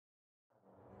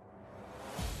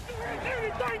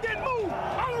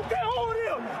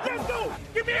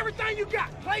Give me everything you got.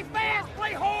 Play fast,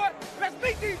 play hard. Let's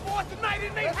beat these boys tonight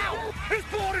in their house. It's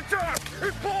party time.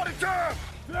 It's party time.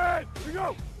 Here we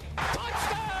go.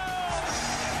 Touchdown!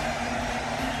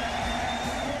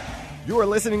 You are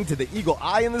listening to the Eagle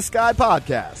Eye in the Sky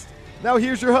podcast. Now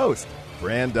here's your host,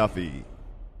 Fran Duffy.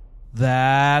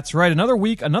 That's right. Another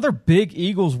week, another big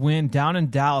Eagles win down in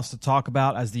Dallas to talk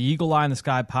about as the Eagle Eye in the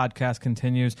Sky podcast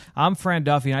continues. I'm Fran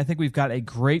Duffy, and I think we've got a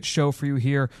great show for you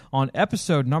here on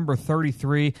episode number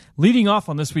 33. Leading off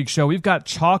on this week's show, we've got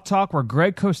Chalk Talk, where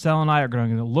Greg Cosell and I are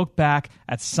going to look back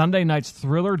at Sunday night's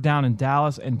thriller down in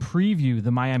Dallas and preview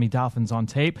the Miami Dolphins on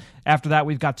tape. After that,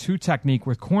 we've got Two Technique,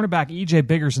 where cornerback EJ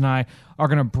Biggers and I are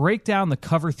going to break down the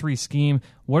cover 3 scheme.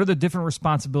 What are the different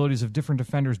responsibilities of different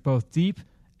defenders, both deep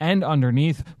and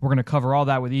underneath? We're going to cover all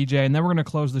that with EJ, and then we're going to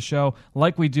close the show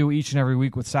like we do each and every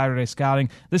week with Saturday Scouting.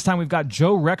 This time we've got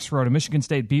Joe Rexrode, a Michigan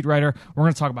State beat writer. We're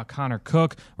going to talk about Connor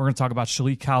Cook. We're going to talk about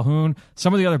Shalik Calhoun,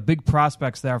 some of the other big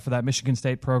prospects there for that Michigan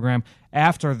State program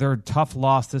after their tough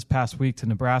loss this past week to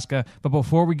Nebraska. But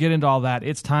before we get into all that,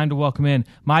 it's time to welcome in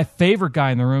my favorite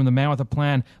guy in the room, the man with a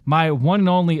plan, my one and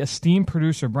only esteemed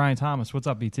producer, Brian Thomas. What's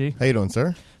up, BT? How you doing,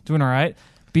 sir? Doing all right.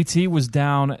 BT was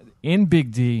down in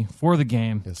Big D for the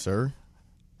game. Yes, sir.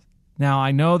 Now,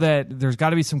 I know that there's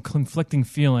got to be some conflicting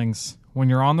feelings when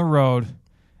you're on the road.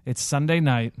 It's Sunday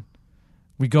night.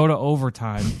 We go to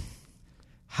overtime.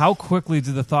 How quickly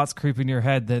do the thoughts creep in your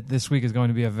head that this week is going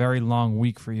to be a very long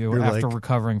week for you after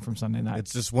recovering from Sunday night?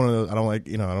 It's just one of those. I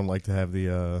don't like to have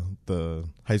the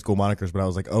high school monikers, but I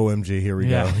was like, OMG, here we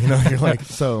go. You're like,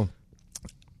 so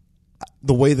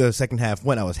the way the second half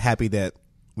went, I was happy that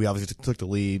we obviously took the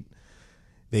lead.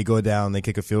 They go down, they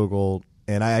kick a field goal,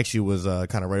 and I actually was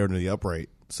kind of right under the upright.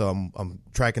 So I'm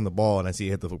tracking the ball, and I see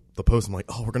it hit the post. I'm like,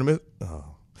 oh, we're going to miss. Oh.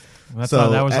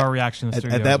 That was our reaction in the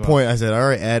studio at that point, I said, all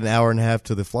right, add an hour and a half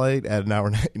to the flight, add an hour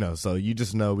and a half, so you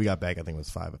just know we got back, I think it was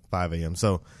 5 a.m.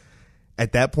 So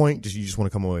at that point, you just want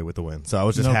to come away with the win. So I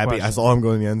was just happy. Question. I saw him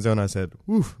go in the end zone. I said,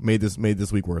 "Whew, made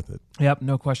this week worth it." Yep,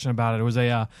 no question about it. It was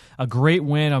a great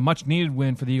win, a much needed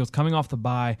win for the Eagles coming off the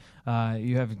bye.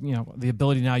 You have the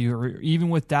ability now. You're even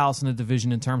with Dallas in the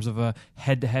division in terms of a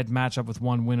head-to-head matchup with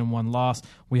 1 win and 1 loss.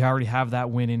 We already have that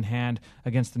win in hand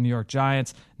against the New York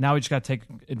Giants. Now we just got to take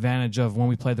advantage of when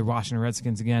we play the Washington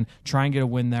Redskins again, try and get a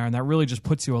win there, and that really just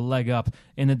puts you a leg up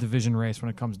in the division race when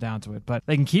it comes down to it. But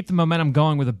they can keep the momentum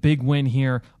going with a big win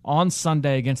here on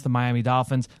Sunday against the Miami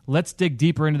Dolphins. Let's dig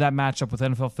deeper into that matchup with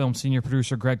NFL Film senior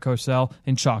producer Greg Cosell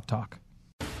in Chalk Talk.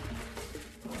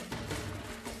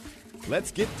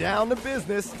 Let's get down to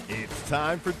business. It's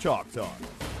time for Chalk Talk.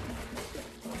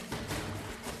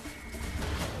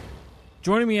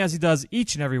 Joining me as he does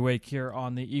each and every week here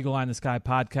on the Eagle Eye in the Sky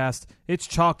podcast, it's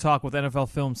Chalk Talk with NFL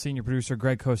Film senior producer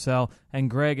Greg Cosell. And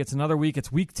Greg, it's another week.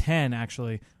 It's week 10,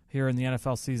 actually, here in the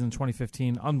NFL season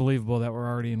 2015. Unbelievable that we're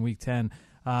already in week 10.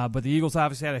 But the Eagles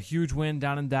obviously had a huge win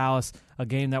down in Dallas, a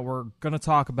game that we're going to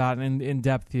talk about in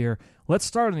depth here. Let's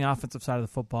start on the offensive side of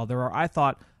the football. There are, I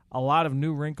thought, a lot of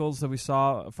new wrinkles that we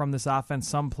saw from this offense,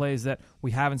 some plays that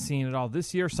we haven't seen at all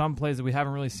this year, some plays that we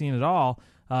haven't really seen at all.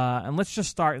 And let's just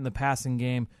start in the passing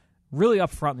game, really up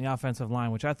front in the offensive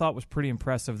line, which I thought was pretty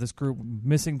impressive. This group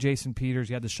missing Jason Peters.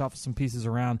 You had to shuffle some pieces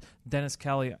around. Dennis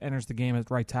Kelly enters the game at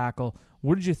right tackle.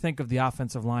 What did you think of the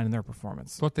offensive line and their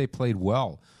performance? I thought they played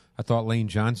well. I thought Lane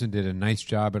Johnson did a nice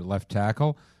job at left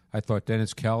tackle. I thought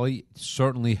Dennis Kelly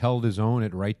certainly held his own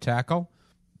at right tackle.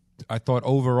 I thought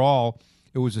overall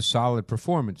it was a solid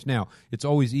performance. Now, it's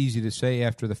always easy to say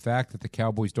after the fact that the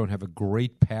Cowboys don't have a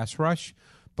great pass rush,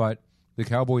 but the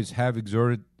Cowboys had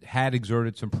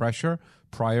exerted some pressure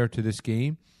prior to this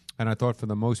game, and I thought for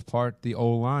the most part the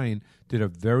O-line did a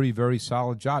very, very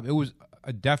solid job. It was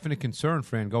a definite concern,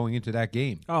 Fran, going into that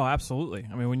game. Oh, absolutely.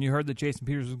 I mean, when you heard that Jason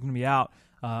Peters was going to be out,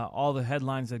 all the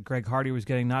headlines that Greg Hardy was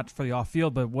getting, not for the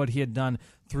off-field, but what he had done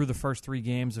through the first 3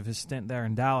 games of his stint there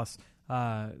in Dallas,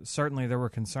 certainly there were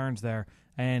concerns there.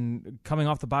 And coming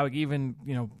off the bye week, even,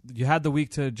 you had the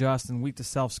week to adjust and week to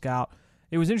self-scout.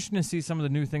 It was interesting to see some of the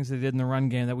new things they did in the run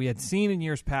game that we had seen in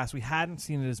years past. We hadn't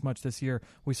seen it as much this year.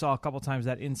 We saw a couple times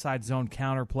that inside zone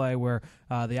counterplay where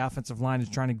the offensive line is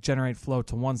trying to generate flow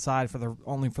to one side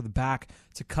only for the back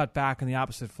to cut back in the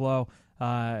opposite flow.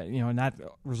 And that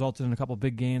resulted in a couple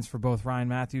big gains for both Ryan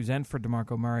Matthews and for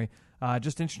DeMarco Murray.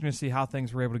 Just interesting to see how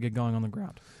things were able to get going on the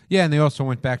ground. Yeah, and they also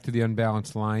went back to the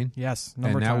unbalanced line. Yes,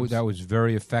 that was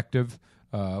very effective.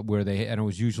 And it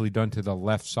was usually done to the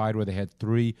left side where they had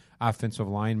 3 offensive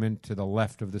linemen to the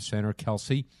left of the center,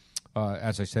 Kelsey.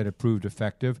 As I said, it proved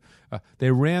effective.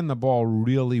 They ran the ball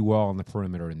really well on the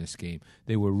perimeter in this game.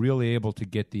 They were really able to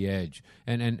get the edge.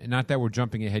 And not that we're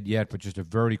jumping ahead yet, but just a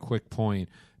very quick point.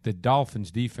 The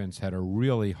Dolphins' defense had a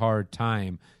really hard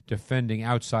time defending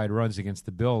outside runs against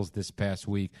the Bills this past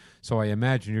week. So I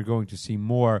imagine you're going to see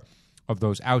more of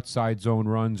those outside zone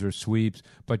runs or sweeps,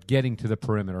 but getting to the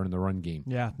perimeter in the run game.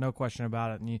 Yeah, no question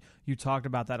about it. And you talked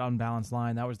about that unbalanced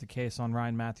line. That was the case on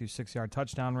Ryan Matthews' 6-yard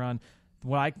touchdown run.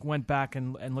 When I went back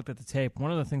and looked at the tape,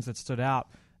 one of the things that stood out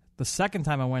the second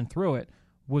time I went through it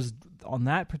was on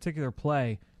that particular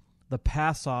play, the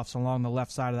pass-offs along the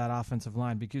left side of that offensive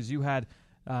line, because you had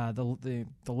the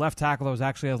left tackle that was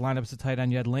actually lined up as a tight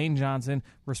end. You had Lane Johnson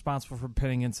responsible for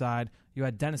pinning inside. You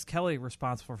had Dennis Kelly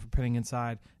responsible for pinning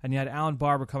inside. And you had Alan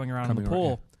Barber coming around in the pull.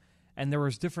 Yeah. And there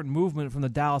was different movement from the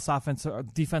Dallas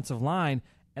defensive line,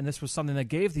 and this was something that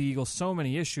gave the Eagles so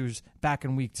many issues back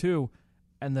in week 2.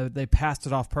 And they passed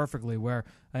it off perfectly, where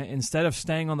instead of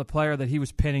staying on the player that he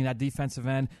was pinning, that defensive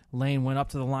end, Lane went up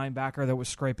to the linebacker that was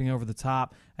scraping over the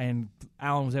top, and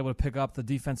Allen was able to pick up the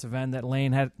defensive end that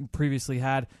Lane had previously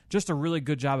had. Just a really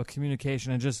good job of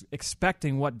communication and just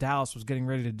expecting what Dallas was getting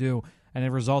ready to do, and it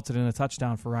resulted in a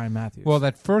touchdown for Ryan Matthews. Well,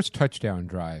 that first touchdown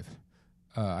drive,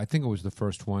 I think it was the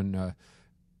first one,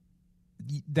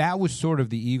 that was sort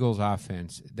of the Eagles'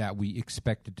 offense that we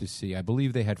expected to see. I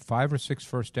believe they had 5 or 6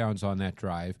 first downs on that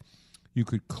drive. You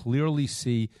could clearly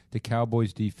see the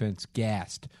Cowboys' defense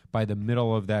gassed by the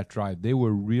middle of that drive. They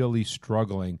were really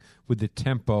struggling with the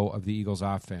tempo of the Eagles'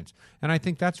 offense. And I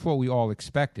think that's what we all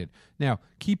expected. Now,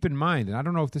 keep in mind, and I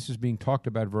don't know if this is being talked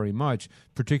about very much,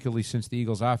 particularly since the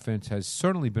Eagles' offense has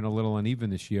certainly been a little uneven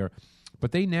this year,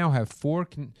 but they now have 4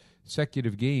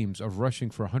 consecutive games of rushing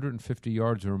for 150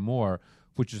 yards or more,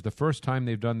 which is the first time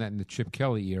they've done that in the Chip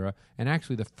Kelly era, and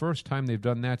actually the first time they've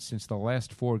done that since the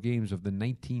last 4 games of the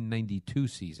 1992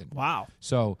 season. Wow.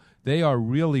 So they are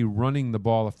really running the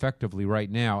ball effectively right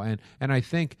now, and I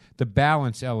think the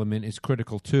balance element is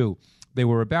critical too. They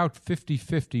were about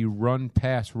 50-50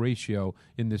 run-pass ratio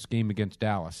in this game against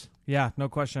Dallas. Yeah, no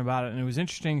question about it. And it was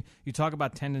interesting. You talk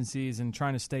about tendencies and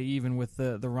trying to stay even with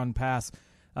the run-pass.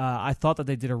 I thought that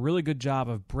they did a really good job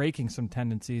of breaking some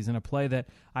tendencies in a play that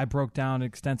I broke down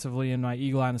extensively in my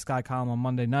Eagle Eye in the Sky column on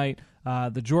Monday night.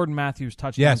 The Jordan Matthews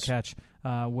touchdown catch,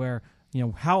 where,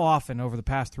 how often over the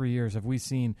past 3 years have we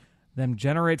seen them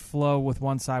generate flow with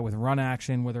one side with run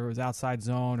action, whether it was outside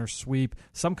zone or sweep,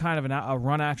 some kind of a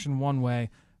run action one way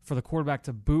for the quarterback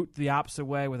to boot the opposite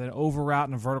way with an over route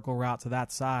and a vertical route to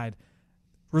that side.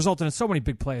 Resulted in so many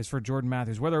big plays for Jordan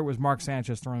Matthews, whether it was Mark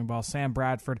Sanchez throwing the ball, Sam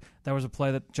Bradford. That was a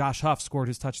play that Josh Huff scored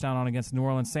his touchdown on against New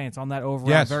Orleans Saints on that over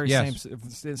route.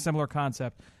 Same similar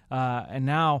concept. And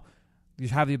now you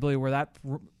have the ability where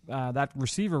that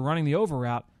receiver running the over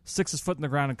route sticks his foot in the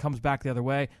ground and comes back the other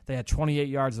way. They had 28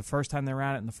 yards the first time they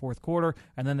ran it in the fourth quarter,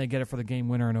 and then they get it for the game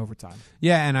winner in overtime.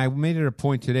 Yeah, and I made it a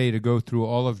point today to go through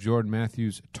all of Jordan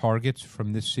Matthews' targets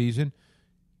from this season.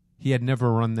 He had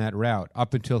never run that route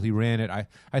up until he ran it.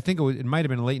 I think it might have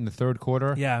been late in the third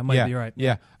quarter. Yeah, it might be right.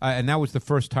 Yeah, and that was the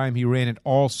first time he ran it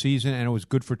all season, and it was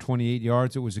good for 28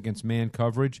 yards. It was against man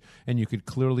coverage, and you could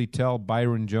clearly tell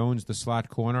Byron Jones, the slot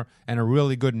corner, and a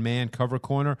really good man cover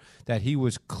corner, that he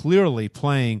was clearly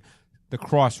playing the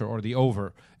crosser or the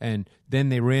over. And then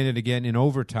they ran it again in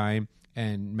overtime,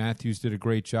 and Matthews did a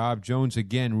great job. Jones,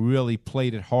 again, really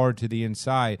played it hard to the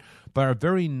inside, but a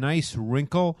very nice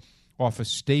wrinkle off a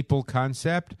staple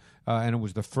concept, and it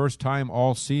was the first time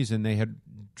all season they had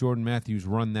Jordan Matthews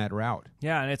run that route.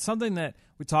 Yeah, and it's something that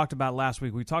we talked about last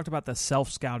week. We talked about the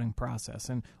self-scouting process,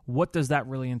 and what does that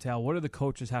really entail? What do the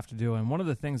coaches have to do? And one of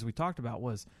the things we talked about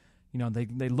was,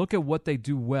 they look at what they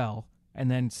do well, and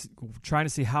then trying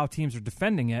to see how teams are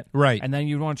defending it. Right. And then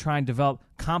you want to try and develop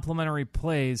complementary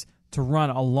plays to run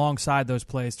alongside those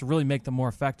plays to really make them more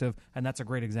effective, and that's a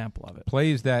great example of it.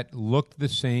 Plays that look the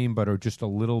same but are just a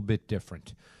little bit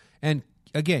different. And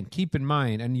again, keep in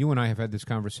mind, and you and I have had this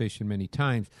conversation many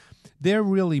times, they're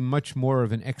really much more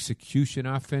of an execution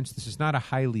offense. This is not a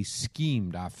highly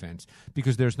schemed offense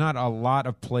because there's not a lot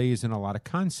of plays and a lot of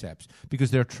concepts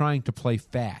because they're trying to play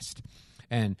fast.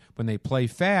 And when they play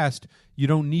fast, you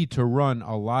don't need to run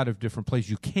a lot of different plays.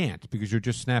 You can't because you're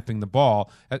just snapping the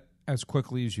ball as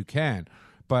quickly as you can.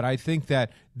 But I think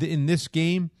that in this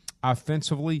game,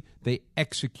 offensively, they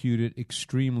executed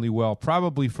extremely well,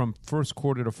 probably from first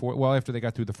quarter to fourth, after they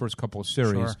got through the first couple of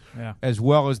series, as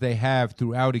well as they have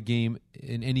throughout a game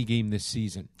in any game this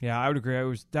season. Yeah, I would agree. It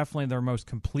was definitely their most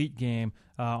complete game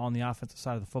on the offensive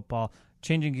side of the football.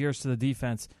 Changing gears to the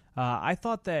defense, I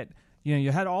thought that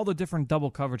you had all the different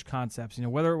double coverage concepts,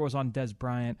 whether it was on Dez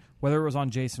Bryant, whether it was on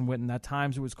Jason Witten, at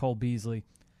times it was Cole Beasley.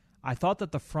 I thought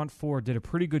that the front four did a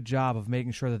pretty good job of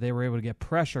making sure that they were able to get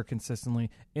pressure consistently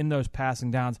in those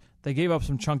passing downs. They gave up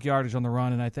some chunk yardage on the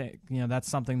run, and I think that's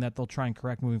something that they'll try and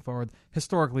correct moving forward.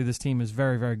 Historically, this team is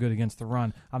very, very good against the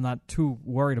run. I'm not too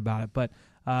worried about it, but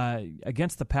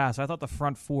against the pass, I thought the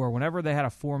front four, whenever they had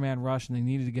a four-man rush and they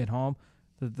needed to get home,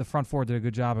 the front four did a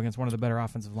good job against one of the better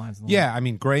offensive lines in the league. I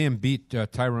mean, Graham beat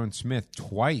Tyrone Smith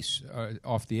twice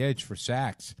off the edge for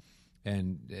sacks,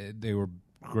 and they were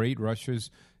great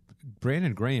rushes.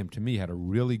 Brandon Graham, to me, had a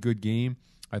really good game.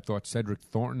 I thought Cedric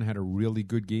Thornton had a really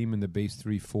good game in the base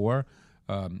 3-4.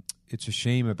 It's a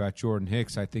shame about Jordan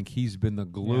Hicks. I think he's been the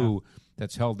glue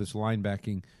that's held this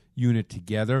linebacking unit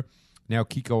together. Now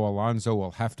Kiko Alonso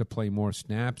will have to play more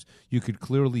snaps. You could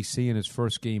clearly see in his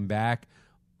first game back,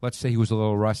 let's say he was a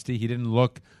little rusty. He didn't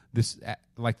look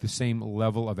like the same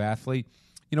level of athlete.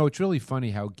 It's really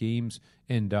funny how games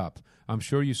end up. I'm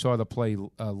sure you saw the play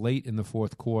late in the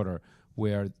fourth quarter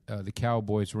where the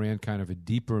Cowboys ran kind of a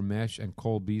deeper mesh and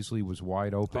Cole Beasley was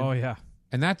wide open. Oh, yeah.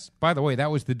 And that's, by the way, that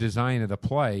was the design of the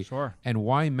play. Sure. And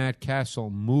why Matt Castle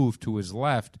moved to his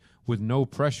left with no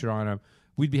pressure on him.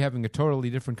 We'd be having a totally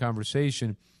different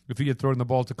conversation if he had thrown the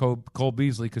ball to Cole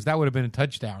Beasley, because that would have been a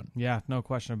touchdown. Yeah, no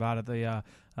question about it.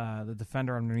 The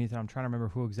defender underneath it, I'm trying to remember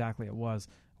who exactly it was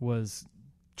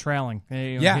trailing.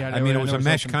 It was a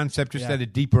mesh concept just at a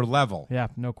deeper level. Yeah,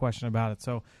 no question about it.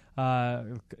 So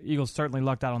Eagles certainly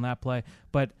lucked out on that play.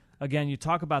 But, again, you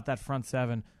talk about that front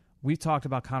seven. We talked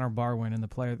about Connor Barwin and the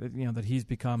player that he's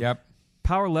become. Yep.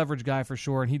 Power leverage guy for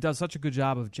sure, and he does such a good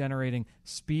job of generating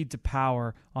speed to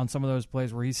power on some of those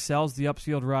plays where he sells the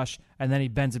upfield rush and then he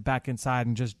bends it back inside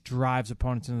and just drives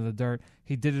opponents into the dirt.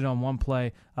 He did it on one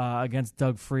play against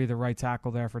Doug Free, the right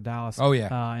tackle there for Dallas. Oh,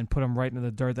 yeah. And put him right into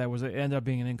the dirt. It ended up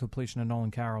being an incompletion to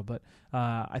Nolan Carroll. But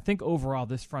I think overall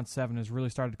this front seven has really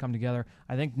started to come together.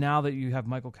 I think now that you have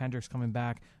Michael Kendricks coming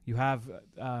back, you have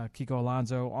Kiko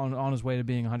Alonso on his way to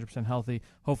being 100% healthy.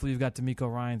 Hopefully you've got D'Amico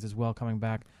Ryans as well coming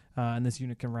back. And this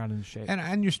unit can round into shape.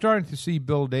 And you're starting to see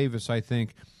Bill Davis, I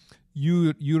think,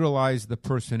 utilize the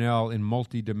personnel in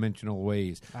multi-dimensional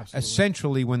ways. Absolutely.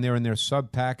 Essentially, when they're in their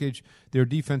sub-package, their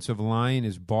defensive line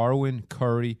is Barwin,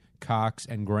 Curry, Cox,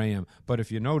 and Graham. But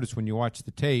if you notice when you watch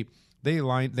the tape, they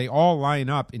all line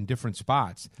up in different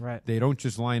spots. Right. They don't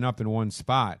just line up in one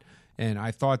spot. And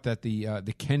I thought that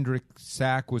the Kendrick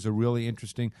sack was a really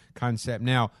interesting concept.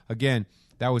 Now, again,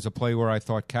 that was a play where I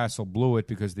thought Castle blew it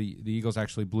because the Eagles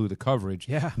actually blew the coverage.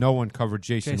 Yeah. No one covered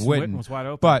Jason Witten was wide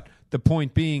open. But the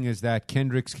point being is that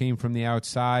Kendricks came from the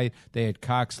outside. They had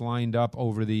Cox lined up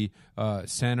over the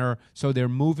center. So they're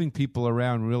moving people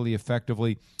around really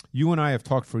effectively. You and I have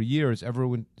talked for years,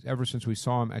 ever since we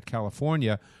saw him at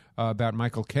California, about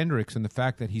Michael Kendricks and the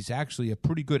fact that he's actually a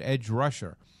pretty good edge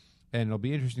rusher. And it'll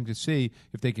be interesting to see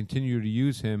if they continue to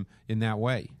use him in that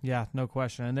way. Yeah, no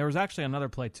question. And there was actually another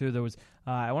play, too. There was,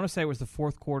 I want to say it was the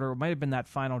fourth quarter. It might have been that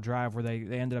final drive where they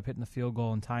ended up hitting the field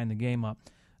goal and tying the game up,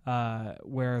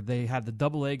 where they had the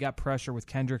double A gap pressure with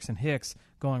Kendricks and Hicks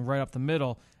going right up the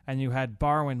middle, and you had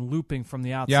Barwin looping from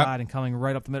the outside and coming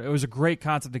right up the middle. It was a great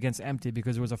concept against empty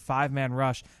because it was a five-man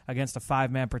rush against a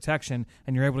five-man protection,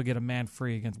 and you're able to get a man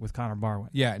free with Connor Barwin.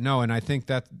 Yeah, no, and I think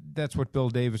that's what Bill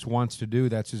Davis wants to do.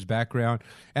 That's his background.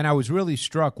 And I was really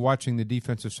struck watching the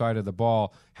defensive side of the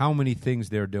ball, how many things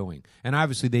they're doing. And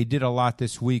obviously they did a lot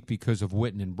this week because of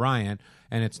Witten and Bryant,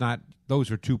 and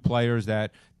those are two players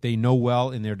that they know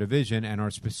well in their division and are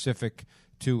specific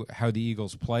to how the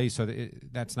Eagles play, so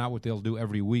that's not what they'll do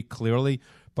every week, clearly.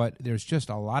 But there's just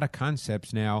a lot of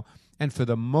concepts now, and for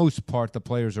the most part, the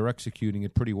players are executing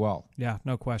it pretty well. Yeah,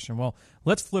 no question. Well,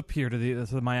 let's flip here to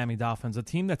the Miami Dolphins, a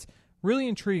team that's really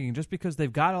intriguing just because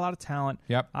they've got a lot of talent.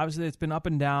 Yep. Obviously, it's been up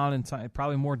and down, and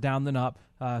probably more down than up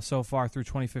so far through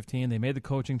 2015. They made the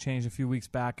coaching change a few weeks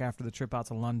back after the trip out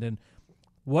to London.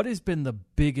 What has been the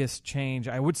biggest change?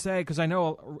 I would say, because I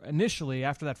know initially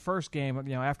after that first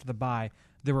game, after the bye,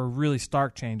 there were really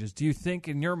stark changes. Do you think,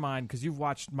 in your mind, because you've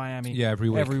watched Miami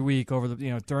every week over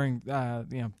the during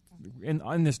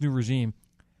in this new regime,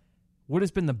 what has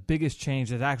been the biggest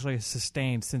change that actually has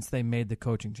sustained since they made the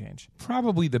coaching change?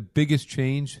 Probably the biggest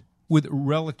change with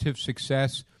relative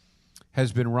success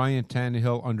has been Ryan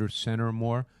Tannehill under center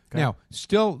more. Okay. Now,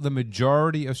 still the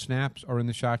majority of snaps are in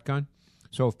the shotgun.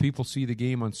 So if people see the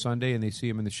game on Sunday and they see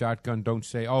him in the shotgun, don't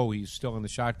say, oh, he's still in the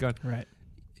shotgun. Right.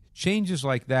 Changes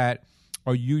like that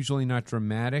are usually not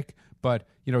dramatic, but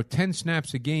 10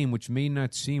 snaps a game, which may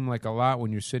not seem like a lot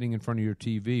when you're sitting in front of your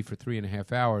TV for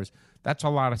 3.5 hours, that's a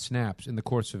lot of snaps in the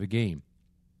course of a game.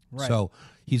 Right. So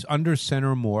he's under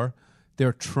center more.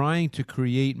 They're trying to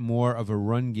create more of a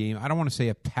run game. I don't want to say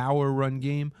a power run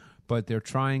game, but they're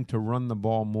trying to run the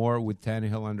ball more with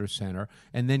Tannehill under center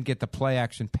and then get the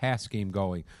play-action pass game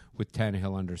going with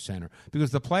Tannehill under center.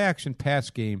 Because the play-action pass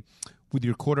game with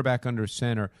your quarterback under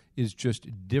center is just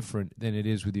different than it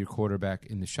is with your quarterback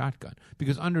in the shotgun.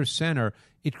 Because under center,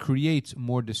 it creates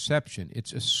more deception.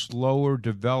 It's a slower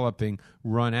developing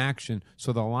run action,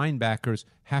 so the linebackers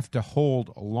have to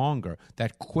hold longer.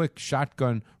 That quick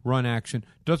shotgun run action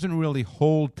doesn't really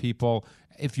hold people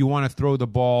if you want to throw the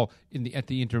ball at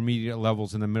the intermediate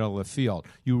levels in the middle of the field.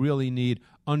 You really need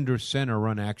under center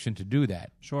run action to do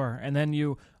that. Sure. And then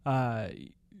you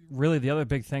really the other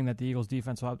big thing that the Eagles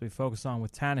defense will have to be focused on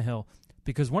with Tannehill,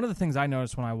 because one of the things I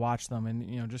noticed when I watched them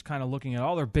and just kind of looking at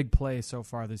all their big plays so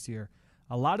far this year,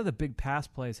 a lot of the big pass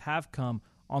plays have come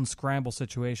on scramble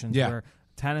situations where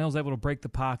Tannehill's able to break the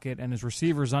pocket and his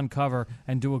receivers uncover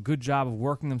and do a good job of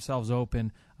working themselves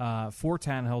open for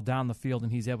Tannehill down the field,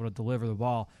 and he's able to deliver the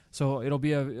ball. So it'll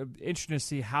be interesting to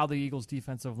see how the Eagles'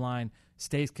 defensive line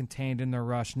stays contained in their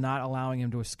rush, not allowing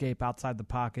him to escape outside the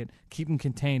pocket, keep him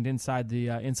contained inside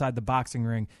the boxing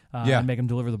ring, and make him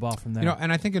deliver the ball from there.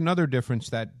 And I think another difference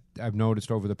that I've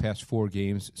noticed over the past 4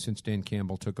 games since Dan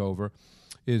Campbell took over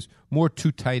is more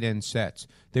 2 tight end sets.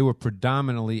 They were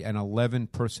predominantly an 11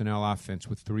 personnel offense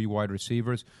with 3 wide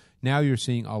receivers. Now you're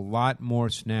seeing a lot more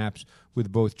snaps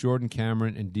with both Jordan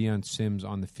Cameron and Deion Sims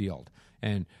on the field.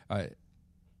 And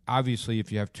obviously,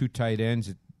 if you have 2 tight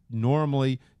ends,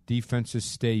 normally defenses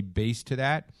stay base to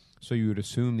that. So you would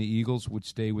assume the Eagles would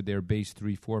stay with their base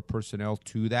 3-4 personnel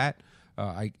to that.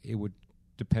 It would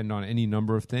depend on any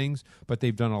number of things, but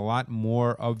they've done a lot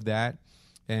more of that.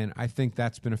 And I think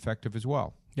that's been effective as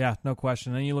well. Yeah, no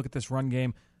question. And then you look at this run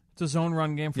game. It's a zone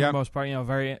run game for the most part.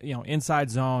 Very inside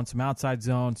zone, some outside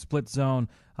zone, split zone,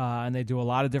 and they do a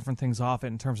lot of different things off it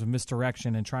in terms of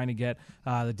misdirection and trying to get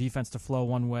the defense to flow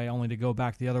one way, only to go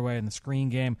back the other way in the screen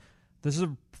game. This is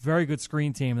a very good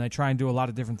screen team, and they try and do a lot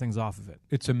of different things off of it.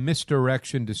 It's a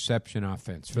misdirection deception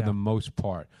offense for the most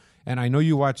part. And I know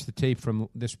you watched the tape from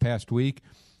this past week.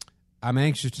 I'm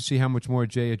anxious to see how much more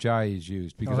Jay Ajayi is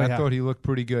used because I thought he looked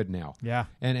pretty good now. Yeah.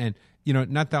 And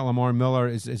not that Lamar Miller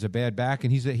is a bad back,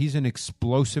 and he's an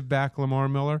explosive back, Lamar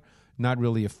Miller, not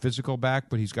really a physical back,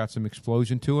 but he's got some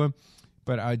explosion to him.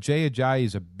 But Jay Ajayi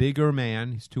is a bigger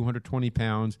man. He's 220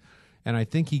 pounds, and I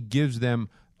think he gives them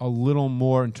a little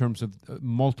more in terms of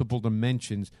multiple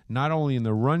dimensions, not only in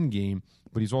the run game,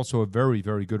 but he's also a very,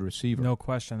 very good receiver. No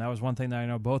question. That was one thing that I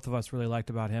know both of us really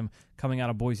liked about him coming out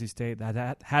of Boise State,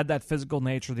 that had that physical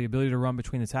nature, the ability to run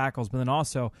between the tackles, but then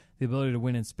also the ability to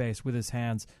win in space with his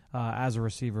hands as a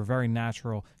receiver, very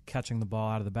natural, catching the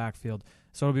ball out of the backfield.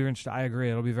 So it'll be interesting. I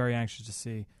agree. It'll be very anxious to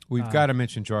see. We've got to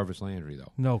mention Jarvis Landry,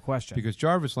 though. No question. Because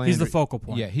Jarvis Landry... He's the focal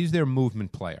point. Yeah, he's their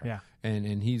movement player. Yeah.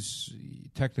 And he's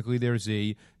technically their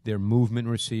Z, their movement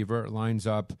receiver, lines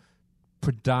up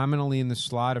predominantly in the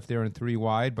slot if they're in 3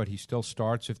 wide, but he still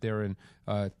starts if they're in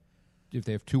if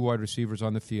they have 2 wide receivers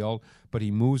on the field. But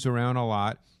he moves around a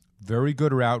lot. Very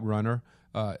good route runner.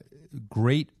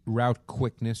 Great route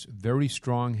quickness. Very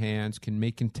strong hands. Can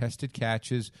make contested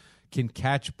catches. Can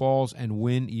catch balls and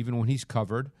win even when he's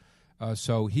covered.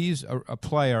 So he's a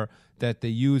player that they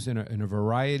use in a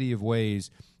variety of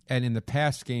ways. And in the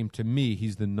pass game, to me,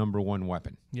 he's the number 1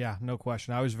 weapon. Yeah, no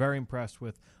question. I was very impressed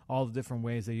with all the different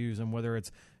ways they use him, whether it's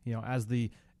as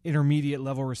the intermediate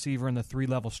level receiver in the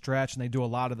 3-level stretch, and they do a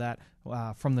lot of that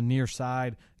from the near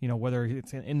side, whether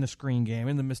it's in the screen game,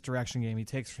 in the misdirection game. He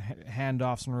takes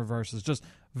handoffs and reverses. Just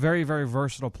very, very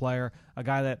versatile player, a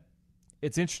guy that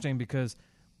it's interesting because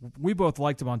we both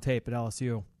liked him on tape at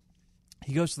LSU.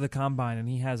 He goes to the combine, and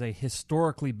he has a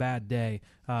historically bad day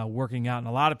working out, and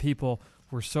a lot of people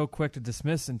were so quick to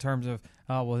dismiss in terms of,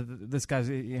 this guy's,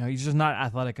 he's just not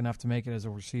athletic enough to make it as a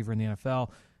receiver in the NFL.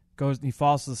 He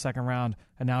falls to the second round,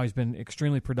 and now he's been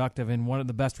extremely productive in one of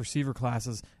the best receiver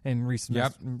classes in recent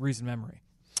memory.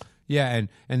 Yeah,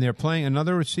 and they're playing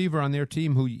another receiver on their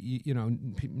team who,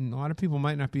 a lot of people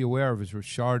might not be aware of is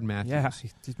Rashard Matthews. Yeah,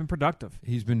 he's been productive.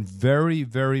 He's been very,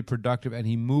 very productive, and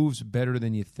he moves better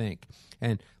than you think.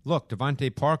 And look,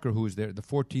 Devontae Parker, who was the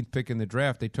 14th pick in the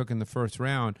draft, they took in the first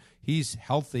round, he's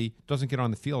healthy, doesn't get on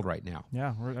the field right now.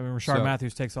 Yeah, Rashard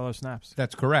Matthews takes all those snaps.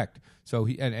 That's correct. So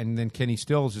and then Kenny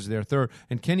Stills is their third.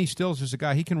 And Kenny Stills is a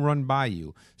guy, he can run by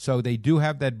you. So they do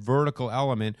have that vertical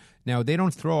element. Now, they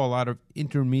don't throw a lot of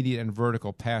intermediate and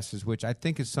vertical passes, which I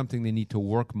think is something they need to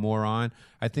work more on.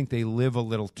 I think they live a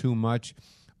little too much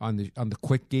on the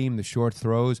quick game, the short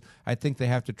throws. I think they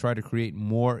have to try to create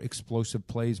more explosive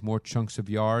plays, more chunks of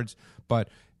yards. But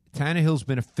Tannehill's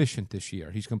been efficient this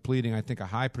year. He's completing, I think, a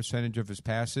high percentage of his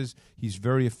passes. He's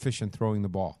very efficient throwing the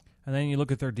ball. And then you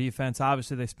look at their defense.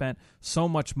 Obviously, they spent so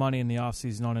much money in the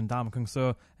offseason on Ndamukong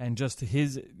Suh, and just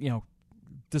his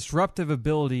disruptive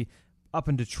ability up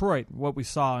in Detroit, what we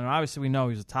saw. And obviously we know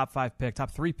he was a top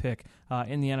 3 pick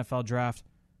in the NFL draft.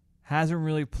 Hasn't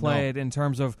really played in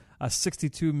terms of a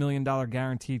 $62 million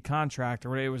guaranteed contract,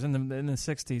 or it was in the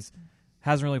 60s.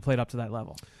 Hasn't really played up to that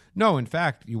level. No, in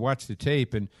fact, you watch the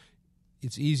tape, and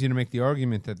it's easy to make the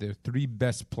argument that the 3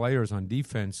 best players on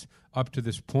defense up to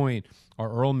this point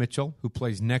are Earl Mitchell, who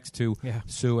plays next to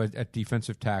Suh at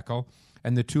defensive tackle,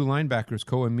 and the 2 linebackers,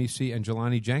 Koa Misi and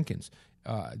Jelani Jenkins.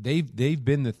 They've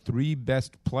been the 3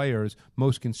 best players,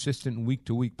 most consistent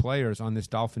week-to-week players on this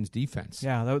Dolphins defense.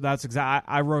 Yeah, that's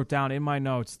exactly. I wrote down in my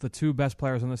notes the 2 best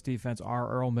players on this defense are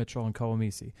Earl Mitchell and Koa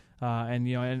Misi.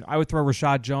 And I would throw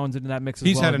Rashad Jones into that mix as well.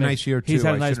 He's had a nice year too. He's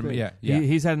had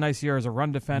a nice year as a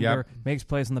run defender. Yep. Makes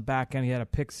plays in the back end. He had a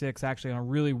pick 6 actually on a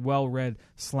really well-read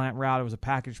slant route. It was a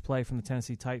package play from the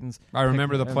Tennessee Titans. I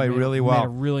remember the play really well. Made a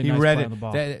really he nice read play it. on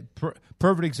the ball.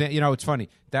 Perfect example. It's funny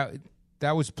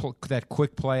that was that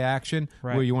quick play action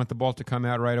where you want the ball to come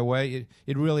out right away.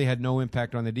 It really had no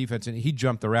impact on the defense, and he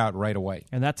jumped the route right away.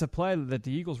 And that's a play that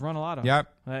the Eagles run a lot of.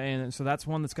 Yep. And so that's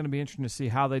one that's going to be interesting to see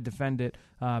how they defend it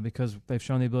because they've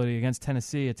shown the ability against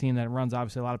Tennessee, a team that runs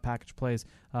obviously a lot of package plays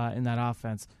in that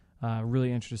offense.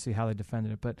 Really interesting to see how they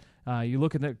defended it. But you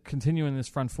look at continuing this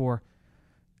front 4,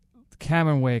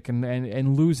 Cameron Wake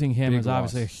and losing him is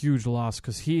obviously a huge loss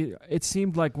because it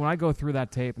seemed like when I go through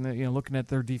that tape and looking at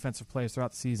their defensive plays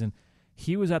throughout the season,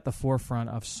 he was at the forefront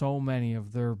of so many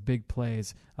of their big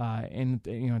plays in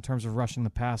terms of rushing the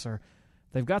passer.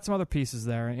 They've got some other pieces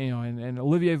there, and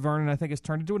Olivier Vernon I think has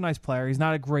turned into a nice player. He's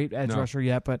not a great edge rusher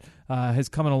yet, but has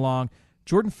coming along.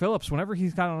 Jordan Phillips, whenever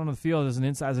he's gotten on the field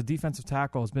as a defensive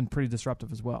tackle, has been pretty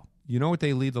disruptive as well. You know what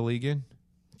they lead the league in?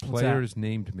 Players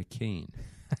named McCain.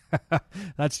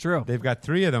 That's true. They've got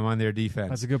 3 of them on their defense.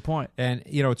 That's a good point. And,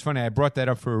 it's funny. I brought that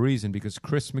up for a reason because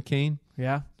Chris McCain,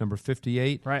 number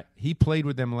 58, right? He played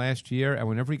with them last year, and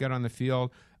whenever he got on the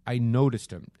field, I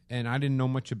noticed him. And I didn't know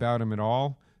much about him at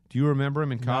all. Do you remember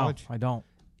him in college? No, I don't.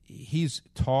 He's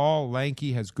tall,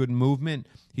 lanky, has good movement.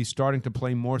 He's starting to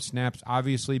play more snaps,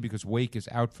 obviously, because Wake is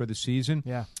out for the season.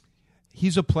 Yeah.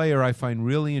 He's a player I find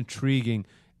really intriguing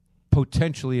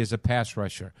potentially as a pass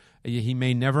rusher. He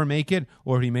may never make it,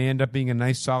 or he may end up being a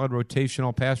nice, solid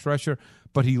rotational pass rusher,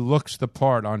 but he looks the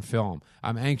part on film.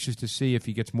 I'm anxious to see if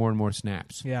he gets more and more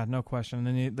snaps. Yeah, no question. And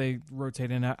then they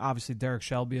rotate in, obviously, Derek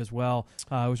Shelby as well.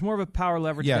 Who's more of a power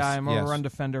leverage guy, more of a run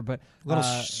defender, but a little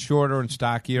shorter and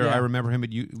stockier. Yeah. I remember him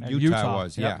at Utah.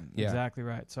 Yep, exactly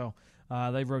right. So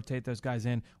they rotate those guys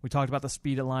in. We talked about the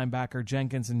speed at linebacker,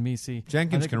 Jenkins and Misi.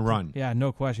 Jenkins can run. Yeah,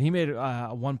 no question. He made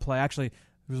one play. Actually,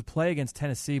 there was a play against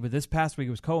Tennessee, but this past week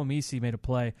it was Koa Misi made a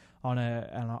play on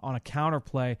a counter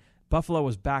play. Buffalo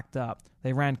was backed up.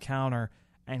 They ran counter,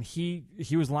 and he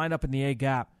was lined up in the A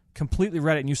gap, completely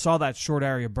read it, and you saw that short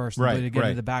area burst to get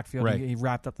into the backfield. Right. He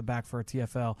wrapped up the back for a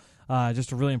TFL.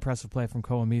 Just a really impressive play from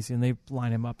Koa Misi, and they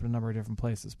line him up in a number of different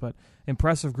places. But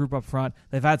impressive group up front.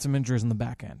 They've had some injuries in the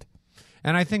back end.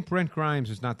 And I think Brent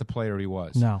Grimes is not the player he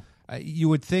was. No. You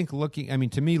would think, looking at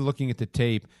the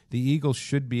tape, the Eagles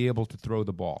should be able to throw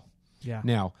the ball. Yeah.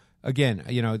 Now, again,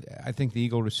 I think the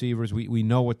Eagle receivers, we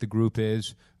know what the group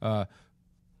is. But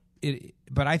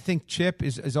I think Chip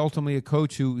is ultimately a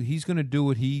coach who he's going to do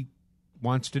what he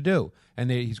wants to do.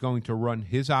 And he's going to run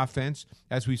his offense.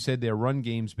 As we said, their run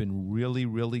game's been really,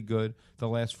 really good the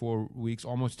last 4 weeks,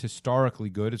 almost historically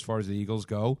good as far as the Eagles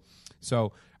go.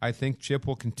 So I think Chip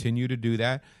will continue to do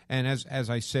that. And as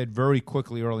I said very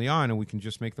quickly early on, and we can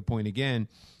just make the point again,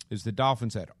 is the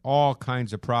Dolphins had all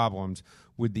kinds of problems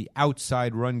with the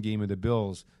outside run game of the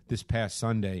Bills this past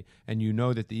Sunday, and you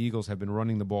know that the Eagles have been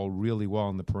running the ball really well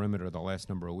in the perimeter the last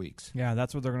number of weeks. Yeah,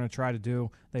 that's what they're going to try to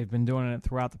do. They've been doing it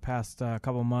throughout the past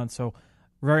couple of months, so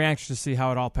very anxious to see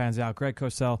how it all pans out. Greg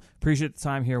Cosell, appreciate the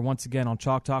time here once again on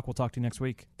Chalk Talk. We'll talk to you next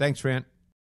week. Thanks, Fran.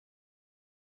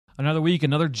 Another week,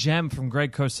 another gem from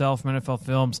Greg Cosell from NFL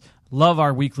Films. Love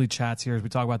our weekly chats here as we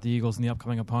talk about the Eagles and the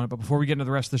upcoming opponent. But before we get into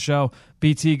the rest of the show,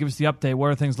 BT, give us the update. What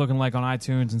are things looking like on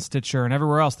iTunes and Stitcher and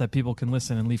everywhere else that people can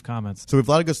listen and leave comments? So we have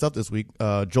a lot of good stuff this week.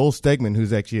 Joel Stegman,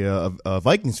 who's actually a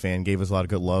Vikings fan, gave us a lot of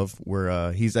good love,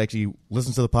 where he's actually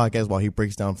listens to the podcast while he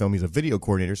breaks down film. He's a video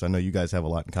coordinator, so I know you guys have a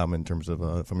lot in common in terms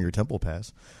of from your Temple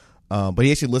Pass. But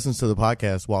he actually listens to the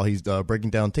podcast while he's breaking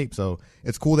down tape. So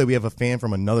it's cool that we have a fan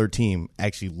from another team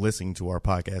actually listening to our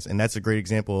podcast. And that's a great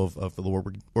example of the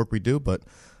work we do. But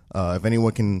if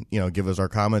anyone can give us our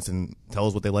comments and tell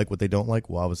us what they like, what they don't like,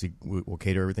 well, obviously we'll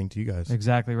cater everything to you guys.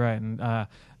 Exactly right. And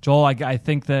Joel, I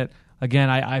think that again,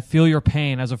 I feel your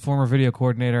pain as a former video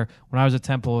coordinator. When I was at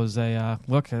Temple, it's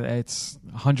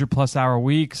 100+ hour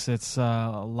weeks. It's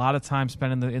a lot of time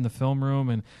spent in the film room,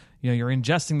 and you're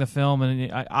ingesting the film,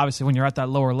 and obviously when you're at that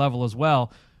lower level as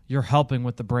well, you're helping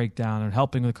with the breakdown and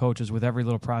helping the coaches with every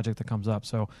little project that comes up.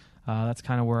 So that's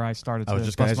kind of where I started. I was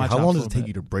just going to ask you, how long does it take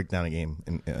you to break down a game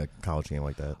in a college game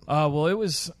like that? Well, it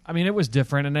was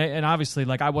different, and obviously,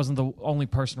 like, I wasn't the only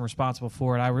person responsible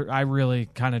for it. I really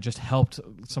kind of just helped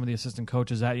some of the assistant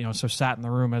coaches that sat in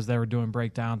the room as they were doing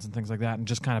breakdowns and things like that, and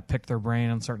just kind of picked their brain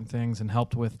on certain things and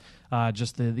helped with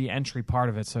just the entry part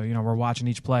of it. So we're watching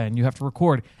each play, and you have to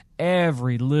record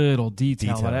every little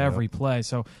detail at every play.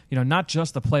 So, not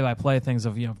just the play-by-play things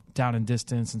of, down and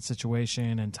distance and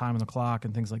situation and time on the clock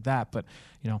and things like that, but,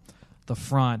 the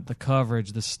front, the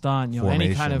coverage, the stunt,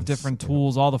 any kind of different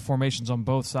tools, all the formations on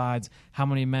both sides, how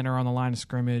many men are on the line of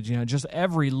scrimmage, just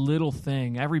every little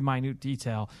thing, every minute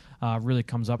detail really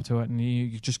comes up to it, and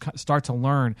you just start to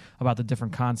learn about the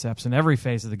different concepts in every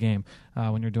phase of the game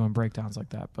when you're doing breakdowns like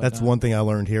that. But that's one thing I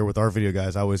learned here with our video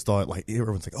guys. I always thought, like,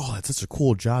 everyone's like, oh, that's such a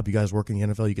cool job. You guys work in the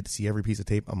NFL. You get to see every piece of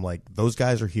tape. I'm like, those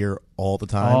guys are here all the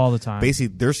time. All the time. Basically,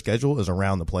 their schedule is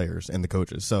around the players and the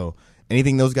coaches. So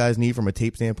anything those guys need from a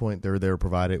tape standpoint, they're there to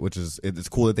provide it, which is it's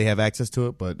cool that they have access to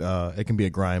it, but it can be a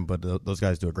grind. But those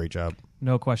guys do a great job.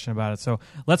 No question about it. So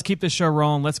let's keep this show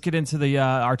rolling. Let's get into the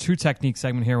our two technique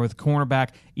segment here with cornerback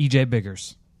E.J.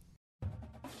 Biggers.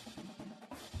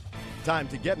 Time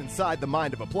to get inside the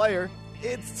mind of a player.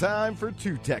 It's time for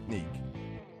Two Technique.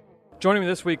 Joining me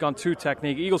this week on Two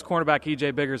Technique, Eagles cornerback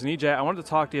E.J. Biggers. And E.J., I wanted to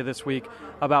talk to you this week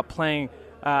about playing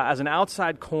as an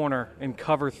outside corner in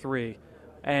cover 3.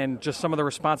 And just some of the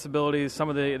responsibilities, some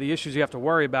of the issues you have to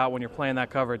worry about when you're playing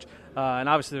that coverage. And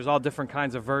obviously there's all different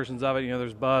kinds of versions of it.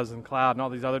 There's Buzz and Cloud and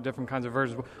all these other different kinds of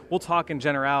versions. We'll talk in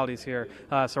generalities here,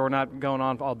 so we're not going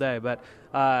on all day. But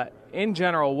in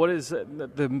general, what is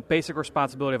the basic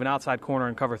responsibility of an outside corner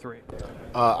in cover 3?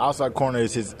 Outside corner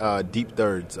is his deep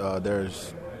thirds.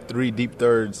 There's 3 deep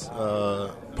thirds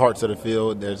parts of the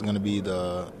field. There's going to be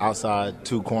the outside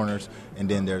 2 corners, and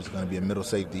then there's going to be a middle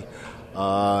safety.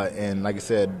 And like I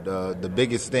said, the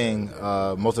biggest thing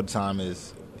most of the time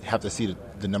is you have to see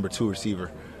the number 2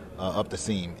 receiver up the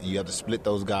seam. And you have to split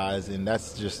those guys, and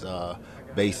that's just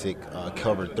basic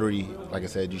cover 3. Like I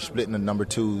said, you're splitting the number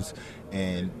 2s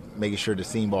and making sure the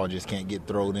seam ball just can't get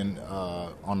thrown in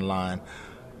on the line.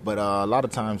 But a lot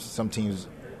of times, some teams,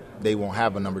 they won't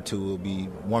have a number 2. It'll be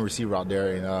one receiver out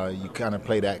there, and you kind of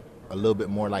play that a little bit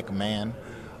more like a man.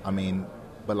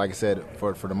 But like I said,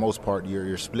 for the most part,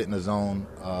 you're splitting the zone.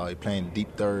 You're playing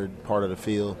deep third part of the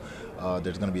field.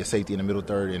 There's going to be a safety in the middle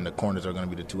third, and the corners are going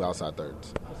to be the 2 outside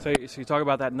thirds. So you talk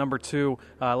about that number 2.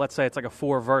 Let's say it's like a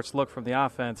 4 verts look from the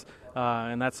offense,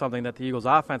 and that's something that the Eagles'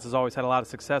 offense has always had a lot of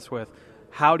success with.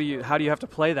 How do you have to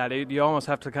play that? Do you almost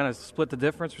have to kind of split the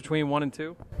difference between 1 and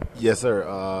 2? Yes,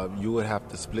 sir. You would have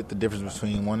to split the difference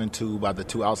between 1 and 2 by the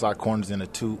 2 outside corners and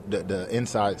the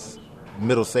insides.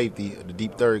 Middle safety, the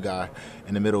deep third guy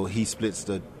in the middle, he splits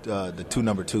the 2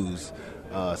 number 2s.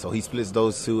 So he splits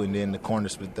those 2, and then the corner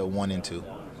split the 1 and 2.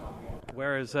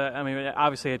 Whereas,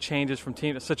 obviously it changes from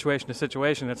situation to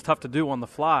situation. It's tough to do on the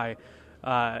fly.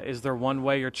 Is there one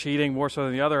way you're cheating more so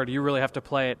than the other, or do you really have to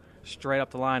play it straight up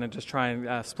the line and just try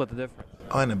and split the difference?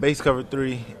 On the base cover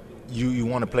 3, you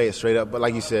want to play it straight up. But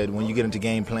like you said, when you get into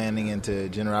game planning, into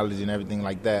generalities and everything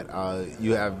like that,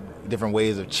 you have different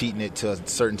ways of cheating it to a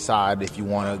certain side if you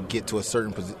want to get to a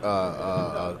certain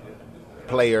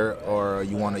player, or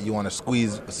you want to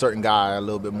squeeze a certain guy a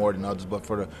little bit more than others. But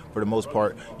for the most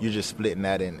part, you're just splitting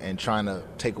that and trying to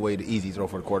take away the easy throw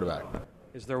for the quarterback.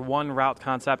 Is there one route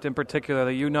concept in particular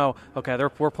that okay,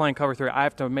 we're playing cover 3, I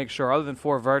have to make sure, other than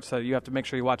 4 verts, that you have to make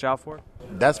sure you watch out for?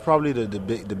 That's probably the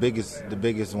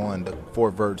biggest one, the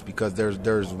 4 verts, because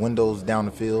there's windows down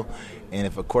the field, and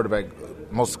if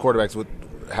most quarterbacks would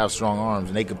have strong arms,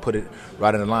 and they can put it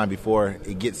right in the line before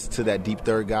it gets to that deep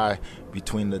third guy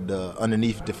between the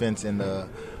underneath defense and the,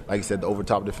 like I said, the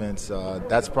overtop defense.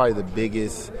 That's probably the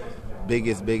biggest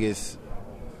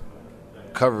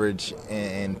coverage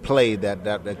and play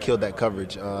that killed that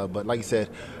coverage. But like you said,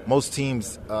 most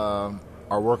teams are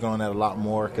working on that a lot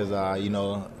more because,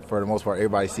 for the most part,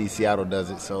 everybody sees Seattle does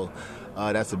it. So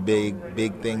that's a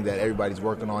big thing that everybody's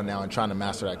working on now and trying to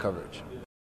master that coverage.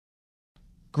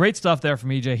 Great stuff there from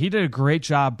EJ. He did a great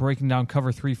job breaking down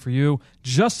cover 3 for you,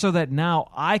 just so that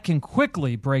now I can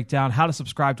quickly break down how to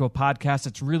subscribe to a podcast.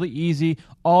 It's really easy.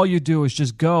 All you do is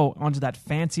just go onto that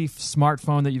fancy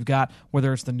smartphone that you've got,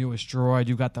 whether it's the newest Droid,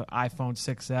 you've got the iPhone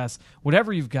 6S,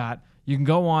 whatever you've got. You can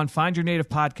go on, find your native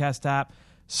podcast app,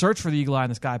 search for the Eagle Eye in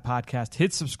the Sky podcast.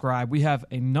 Hit subscribe. We have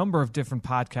a number of different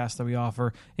podcasts that we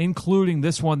offer, including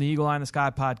this one, the Eagle Eye in the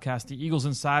Sky podcast, the Eagles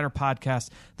Insider podcast,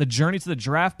 the Journey to the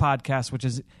Draft podcast, which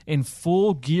is in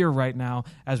full gear right now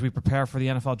as we prepare for the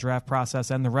NFL draft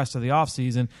process and the rest of the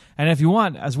offseason. And if you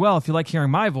want, as well, if you like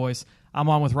hearing my voice, I'm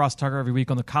on with Ross Tucker every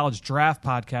week on the College Draft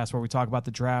podcast, where we talk about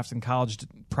the drafts and college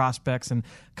prospects and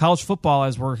college football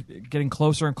as we're getting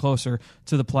closer and closer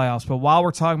to the playoffs. But while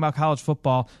we're talking about college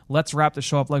football, let's wrap the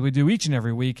show up like we do each and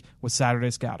every week with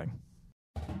Saturday Scouting.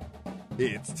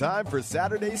 It's time for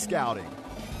Saturday Scouting.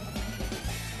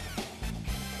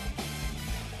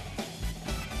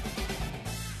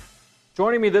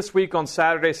 Joining me this week on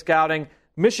Saturday Scouting,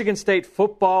 Michigan State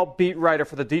football beat writer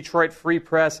for the Detroit Free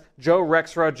Press, Joe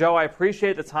Rexroad. Joe, I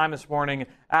appreciate the time this morning.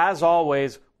 As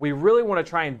always, we really want to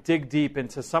try and dig deep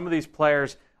into some of these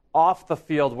players off the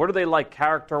field. What are they like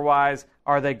character-wise?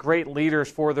 Are they great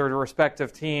leaders for their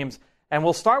respective teams? And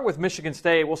we'll start with Michigan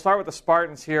State. We'll start with the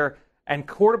Spartans here. And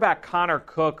quarterback Connor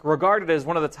Cook, regarded as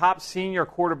one of the top senior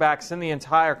quarterbacks in the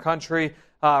entire country.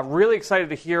 Really excited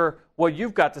to hear what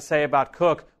you've got to say about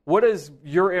Cook. What has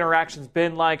your interactions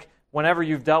been like whenever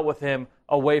you've dealt with him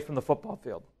away from the football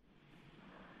field?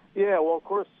 Yeah, well, of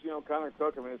course, Connor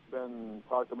Cook, it's been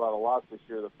talked about a lot this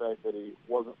year, the fact that he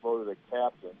wasn't voted a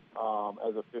captain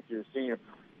as a fifth-year senior.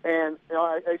 And,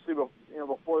 I actually,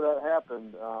 before that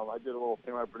happened, I did a little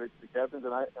thing where I predicted the captains,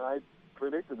 and I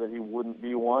predicted that he wouldn't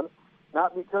be one.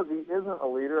 Not because he isn't a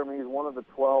leader. He's one of the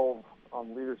 12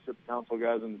 leadership council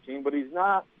guys on the team, but he's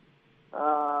not,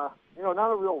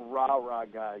 not a real rah-rah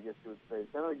guy, I guess you would say. He's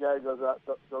kind of the guy who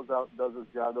goes out, does his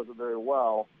job, does it very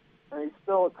well, and he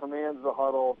still commands the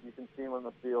huddle. You can see him on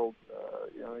the field.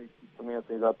 He commands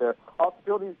things out there. Off the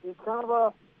field, he's kind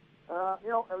of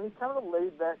he's kind of a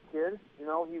laid-back kid.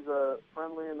 He's a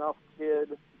friendly enough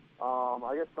kid.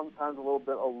 I guess sometimes a little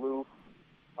bit aloof.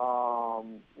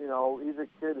 He's a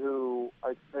kid who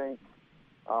I think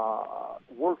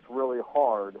works really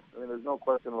hard. There's no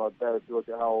question about that if you look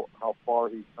at how far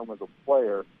he's come as a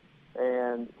player.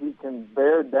 And he can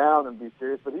bear down and be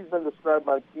serious, but he's been described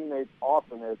by teammates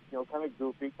often as, kind of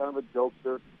goofy, kind of a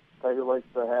jokester, guy who likes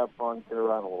to have fun, kid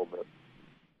around a little bit.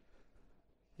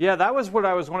 Yeah, that was what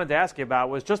I wanted to ask you about,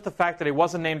 was just the fact that he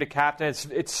wasn't named a captain.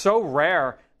 It's so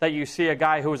rare that you see a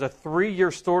guy who was a 3-year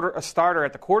starter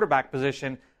at the quarterback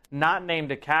position not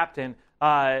named a captain.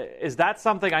 Is that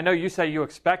something, I know you say you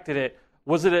expected it,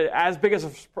 was it as big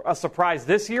as a surprise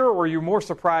this year, or were you more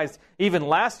surprised even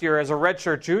last year as a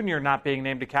redshirt junior not being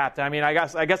named a captain? I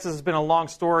guess this has been a long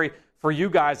story for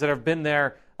you guys that have been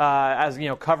there as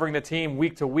covering the team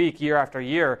week to week, year after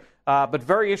year. But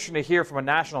very interesting to hear from a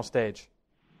national stage.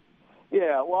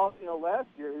 Yeah, well, last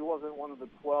year he wasn't one of the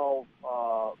 12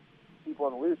 people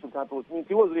on the leadership council, which means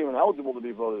he wasn't even eligible to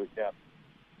be voted a captain.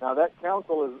 Now, that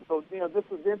council is,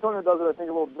 D'Antonio does it, I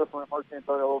think, a little different. Mark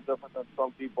D'Antonio, a little different than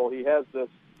some people. He has this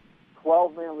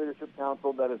 12-man leadership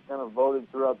council that is kind of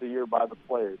voted throughout the year by the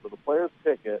players. So the players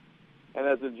pick it, and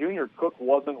as a junior, Cook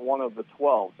wasn't one of the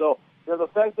 12. So, the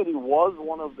fact that he was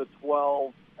one of the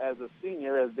 12 as a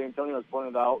senior, as D'Antonio has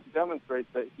pointed out, demonstrates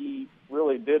that he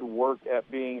really did work at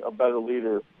being a better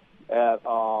leader, at,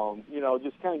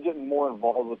 just kind of getting more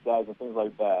involved with guys and things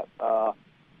like that.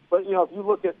 But, if you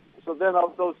look at, so then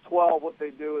of those 12, what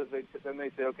they do is they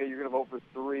say, okay, you're going to vote for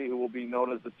 3 who will be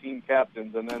known as the team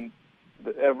captains, and then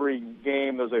every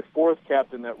game there's a 4th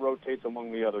captain that rotates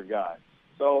among the other guys.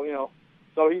 So,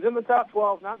 so he's in the top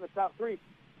 12, not in the top 3.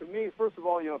 To me, first of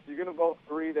all, if you're going to vote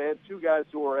 3, they had 2 guys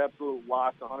who were absolute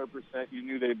locks, 100%. You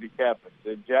knew they'd be captains.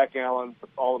 They had Jack Allen,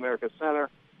 All-America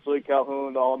center, Shilique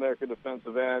Calhoun, the All-America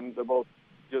defensive end. They're both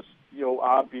just,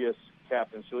 obvious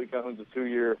captains. Shilique Calhoun's a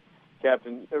 2-year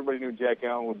captain. Everybody knew Jack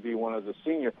Allen would be one as a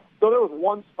senior. So there was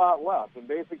one spot left, and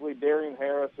basically Darian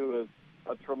Harris, who is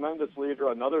a tremendous leader,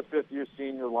 another 5th-year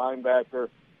senior linebacker,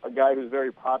 a guy who's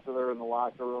very popular in the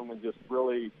locker room and just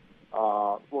really,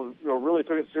 really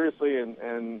took it seriously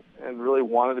and really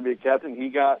wanted to be a captain. He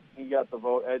got the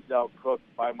vote, edged out Cook.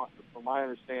 From my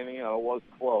understanding, it was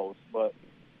close, but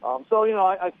I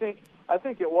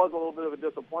think it was a little bit of a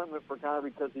disappointment for Connor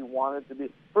because he wanted to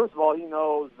be. First of all, he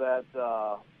knows that.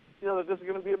 That this is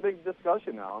going to be a big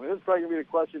discussion now. This is probably going to be the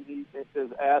question he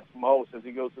is asked most as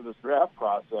he goes through this draft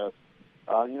process.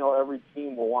 Every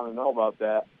team will want to know about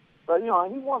that. But, he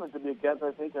wanted to be a captain,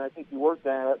 I think, and I think he worked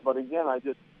at it. But, again,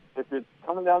 if it's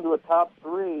coming down to a top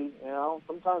 3,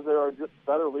 sometimes there are just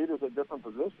better leaders at different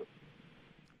positions.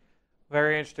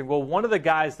 Very interesting. Well, one of the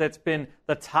guys that's been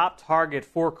the top target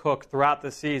for Cook throughout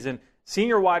the season,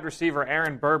 senior wide receiver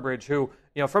Aaron Burbridge, who,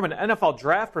 from an NFL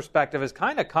draft perspective, has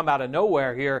kind of come out of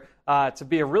nowhere here to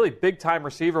be a really big-time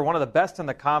receiver, one of the best in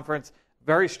the conference.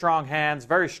 very strong hands,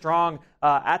 very strong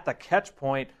at the catch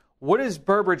point. What is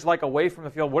Burbridge like away from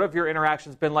the field? What have your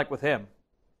interactions been like with him?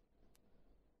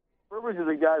 Burbridge is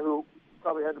a guy who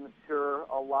probably had to mature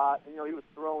a lot. You know, he was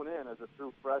thrown in as a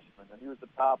true freshman, and he was the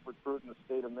top recruit in the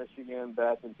state of Michigan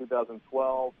back in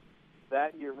 2012.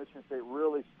 That year, Michigan State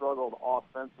really struggled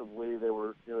offensively.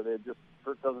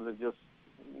 Kirk Cousins had just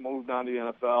moved on to the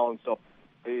NFL, and so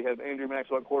they had Andrew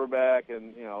Maxwell at quarterback,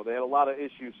 and they had a lot of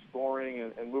issues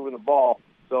scoring and moving the ball.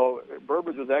 So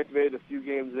Burbridge was activated a few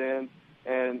games in,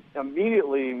 and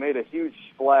immediately made a huge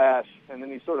splash, and then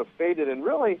he sort of faded. And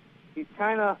really,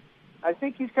 I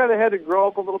think he's kind of had to grow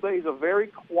up a little bit. He's a very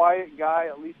quiet guy,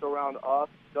 at least around us.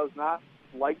 Does not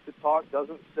like to talk,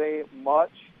 doesn't say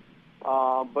much.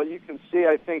 But you can see,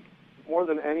 I think, more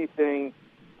than anything,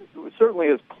 certainly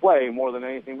his play more than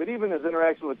anything, but even his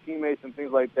interaction with teammates and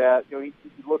things like that, he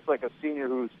looks like a senior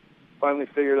who's finally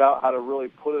figured out how to really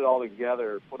put it all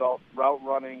together, put out route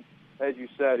running. As you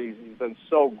said, he's been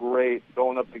so great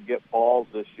going up to get balls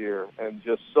this year, and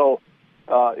just so,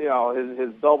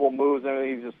 his double moves and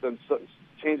everything, he's just been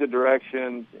change of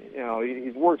direction.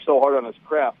 He's worked so hard on his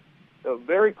craft. A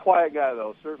very quiet guy,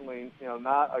 though. Certainly,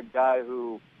 not a guy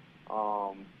who,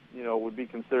 would be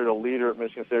considered a leader at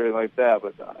Michigan State or anything like that,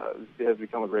 but has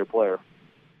become a great player.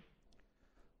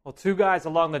 Well, two guys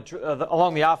along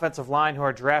the offensive line who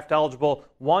are draft eligible.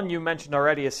 One you mentioned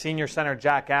already is senior center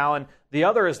Jack Allen. The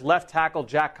other is left tackle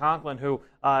Jack Conklin, who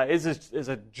is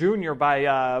a junior by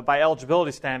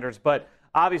eligibility standards, but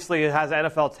obviously has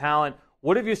NFL talent.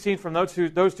 What have you seen from those two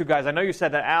guys? I know you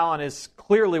said that Allen is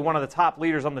clearly one of the top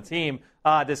leaders on the team.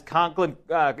 Does Conklin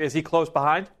is he close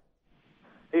behind?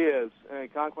 He is,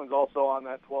 and Conklin's also on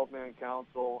that 12-man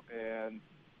council. And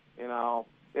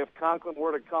if Conklin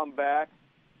were to come back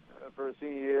for a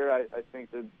senior year, I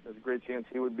think that there's a great chance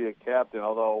he would be a captain.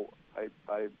 Although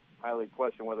I highly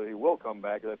question whether he will come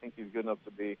back, because I think he's good enough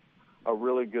to be a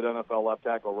really good NFL left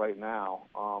tackle right now.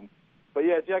 But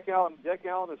yeah, Jack Allen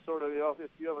is sort of, if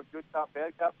you have a good cop,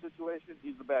 bad cop situation,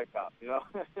 he's the bad cop.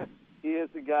 He is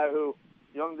the guy who,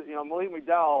 Malik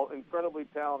McDowell, incredibly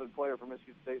talented player for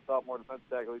Michigan State, sophomore defensive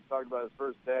tackle. He talked about his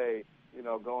first day,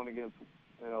 going against,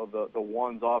 the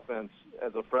ones offense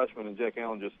as a freshman, and Jack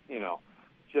Allen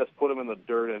just put him in the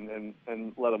dirt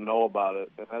and let him know about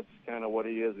it. And that's kind of what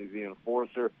he is. He's the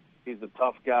enforcer. He's a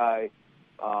tough guy.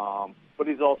 But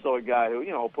he's also a guy who,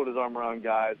 put his arm around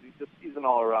guys. He's an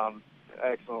all-around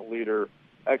excellent leader,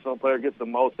 excellent player, gets the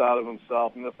most out of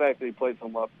himself. And the fact that he played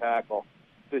some left tackle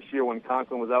this year when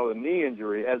Conklin was out with a knee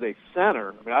injury as a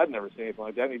center, I've never seen anything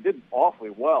like that. And he did awfully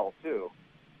well, too.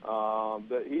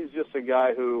 But he's just a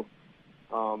guy who,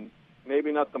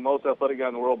 maybe not the most athletic guy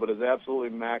in the world, but has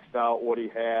absolutely maxed out what he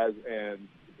has, and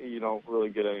you don't really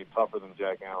get any tougher than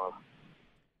Jack Allen.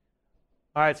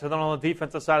 All right, so then on the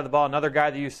defensive side of the ball, another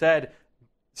guy that you said,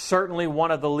 certainly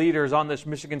one of the leaders on this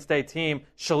Michigan State team,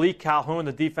 Shalik Calhoun,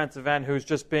 the defensive end, who's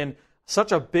just been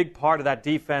such a big part of that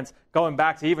defense going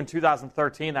back to even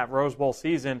 2013, that Rose Bowl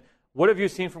season. What have you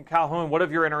seen from Calhoun? What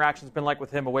have your interactions been like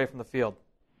with him away from the field?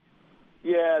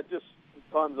 Yeah, just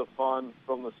tons of fun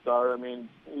from the start.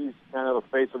 He's kind of the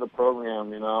face of the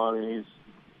program, he's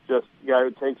just a guy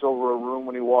who takes over a room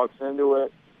when he walks into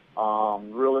it,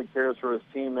 really cares for his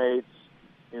teammates.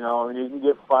 He can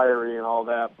get fiery and all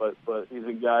that, but he's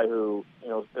a guy who,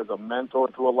 is a mentor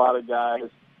to a lot of guys.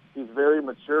 He's very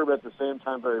mature, but at the same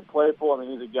time very playful.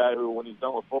 He's a guy who, when he's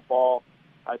done with football,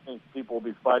 I think people will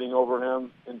be fighting over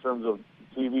him in terms of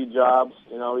TV jobs.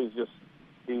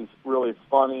 He's really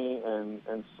funny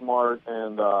and smart,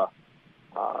 and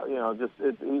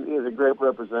he's a great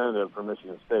representative for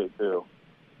Michigan State too.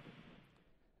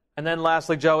 And then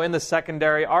lastly, Joe, in the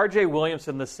secondary, R.J.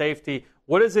 Williamson, the safety.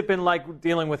 What has it been like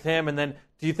dealing with him? And then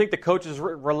do you think the coaches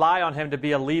rely on him to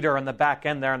be a leader on the back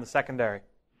end there in the secondary?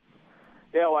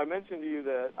 Yeah, well, I mentioned to you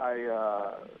that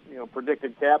I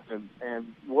predicted captain,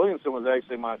 and Williamson was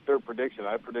actually my third prediction.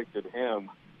 I predicted him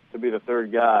to be the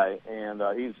third guy, and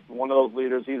he's one of those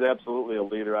leaders. He's absolutely a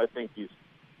leader. I think he's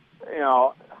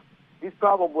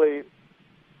probably,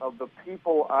 of the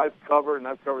people I've covered, and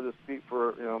I've covered this beat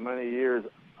for many years,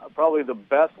 probably the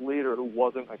best leader who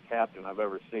wasn't a captain I've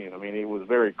ever seen. He was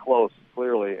very close,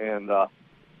 clearly, and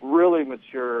really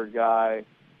mature guy.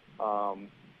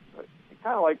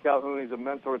 Kind of like Calhoun, he's a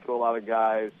mentor to a lot of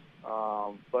guys,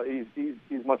 but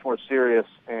he's much more serious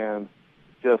and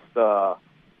just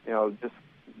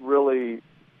really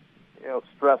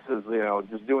stresses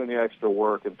just doing the extra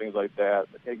work and things like that.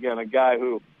 Again, a guy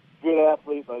who good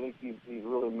athlete, but I think he's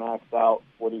really maxed out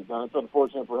what he's done. It's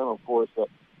unfortunate for him, of course, that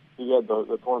he had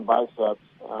the torn biceps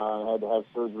and had to have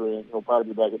surgery, and he'll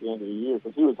probably be back at the end of the year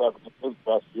because he was having his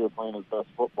best year, playing his best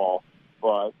football.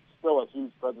 but still a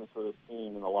huge presence for this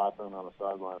team in the locker room on the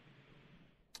sideline.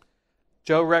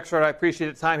 Joe Rexrode, I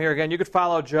appreciate the time here again. You could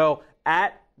follow Joe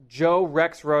at Joe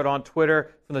Rexrode on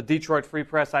Twitter from the Detroit Free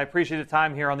Press. I appreciate the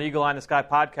time here on the Eagle Eye in the Sky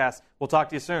podcast. We'll talk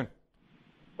to you soon.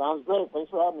 Sounds great.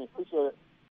 Thanks for having me. Appreciate it.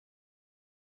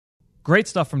 Great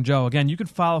stuff from Joe. Again, you can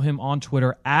follow him on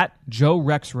Twitter at Joe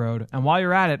Rexrode. And while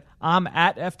you're at it, I'm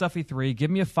at FDuffy3.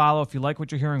 Give me a follow if you like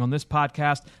what you're hearing on this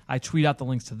podcast. I tweet out the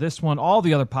links to this one, all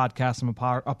the other podcasts I'm a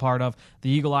part of,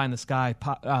 the Eagle Eye in the Sky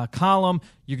column.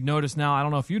 You can notice now, I don't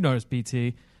know if you noticed,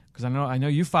 BT, because I know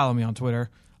you follow me on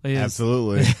Twitter.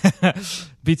 Absolutely.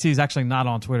 BT is actually not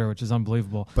on Twitter, which is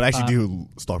unbelievable. But I actually do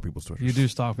stalk people's Twitter. You do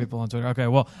stalk people on Twitter. Okay,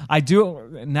 well, I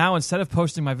do now. Instead of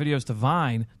posting my videos to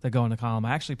Vine that go in the column,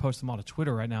 I actually post them all to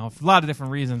Twitter right now for a lot of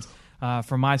different reasons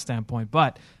from my standpoint.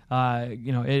 But,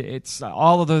 it's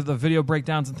all of the video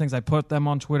breakdowns and things. I put them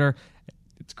on Twitter.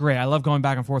 It's great. I love going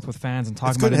back and forth with fans and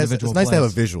talking about individual plays. It's nice to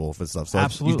have a visual for stuff. So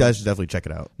absolutely. You guys should definitely check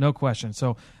it out. No question.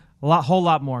 So whole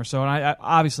lot more. So, and I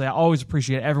obviously always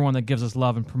appreciate everyone that gives us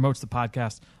love and promotes the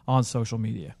podcast on social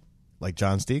media. Like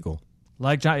John Stiegel.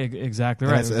 Like John, exactly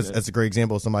right. That's a great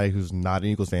example of somebody who's not an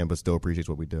Eagles fan but still appreciates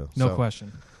what we do. No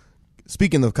question.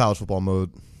 Speaking of college football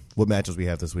mode, what matches we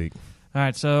have this week? All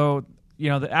right, so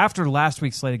after last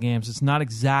week's slate of games, it's not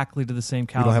exactly to the same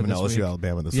caliber. We don't have an LSU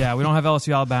Alabama this week. Yeah, we don't have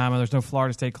LSU Alabama. There's no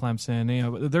Florida State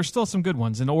Clemson. There's still some good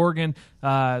ones. In Oregon,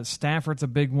 Stanford's a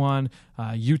big one.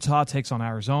 Utah takes on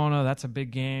Arizona. That's a big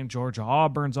game. Georgia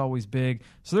Auburn's always big.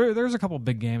 So there's a couple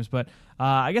big games, but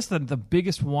I guess the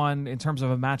biggest one in terms of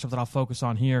a matchup that I'll focus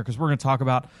on here, because we're going to talk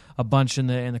about a bunch in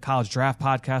the college draft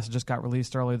podcast that just got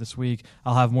released earlier this week.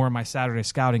 I'll have more in my Saturday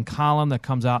scouting column that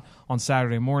comes out on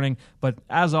Saturday morning. But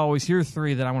as always, here are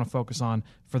three that I want to focus on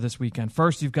for this weekend.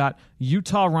 First, you've got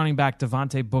Utah running back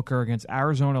Devontae Booker against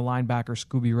Arizona linebacker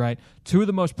Scooby Wright, two of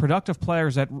the most productive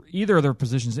players at either of their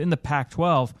positions in the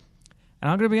Pac-12. And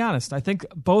I'm going to be honest, I think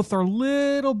both are a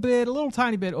little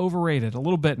tiny bit overrated, a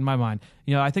little bit in my mind.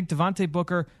 I think Devontae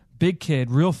Booker, big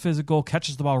kid, real physical,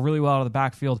 catches the ball really well out of the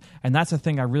backfield, and that's a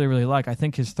thing I really, really like. I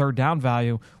think his third down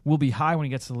value will be high when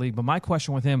he gets to the league, but my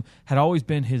question with him had always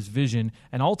been his vision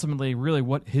and ultimately really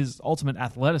what his ultimate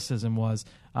athleticism was.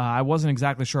 I wasn't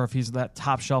exactly sure if he's that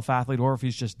top-shelf athlete or if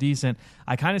he's just decent.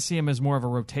 I kind of see him as more of a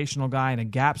rotational guy in a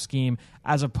gap scheme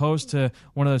as opposed to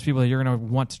one of those people that you're going to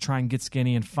want to try and get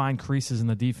skinny and find creases in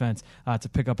the defense to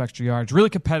pick up extra yards. Really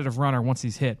competitive runner once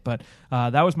he's hit, but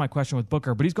that was my question with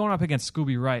Booker. But he's going up against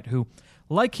Scooby Wright, who,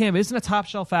 like him, isn't a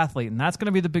top-shelf athlete, and that's going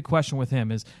to be the big question with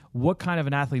him is what kind of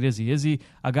an athlete is he? Is he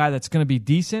a guy that's going to be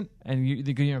decent? And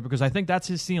because I think that's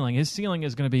his ceiling. His ceiling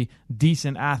is going to be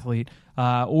decent athlete,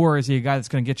 or is he a guy that's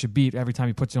going to get you beat every time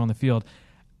he puts you on the field?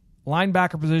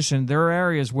 Linebacker position, there are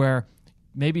areas where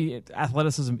maybe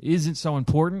athleticism isn't so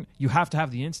important. You have to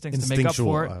have the instincts to make up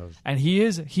for it. And he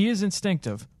is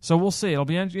instinctive. So we'll see. It'll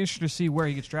be interesting to see where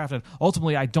he gets drafted.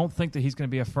 Ultimately, I don't think that he's going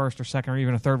to be a first or second or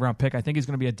even a third-round pick. I think he's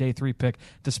going to be a day 3 pick,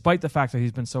 despite the fact that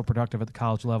he's been so productive at the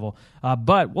college level.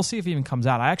 But we'll see if he even comes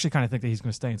out. I actually kind of think that he's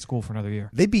going to stay in school for another year.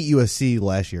 They beat USC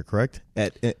last year, correct?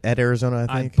 At Arizona,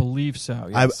 I think? I believe so,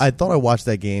 yes. I thought I watched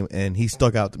that game, and he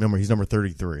stuck out. Remember, he's number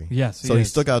 33. Yes, he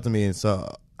stuck out to me, and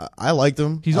so I liked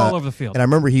him. He's all over the field. And I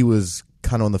remember he was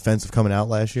kind of on the fence of coming out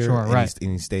last year. Sure, right.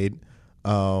 And he stayed.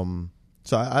 So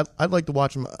I'd like to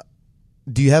watch him.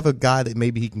 Do you have a guy that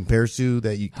maybe he compares to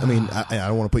that you? I mean, I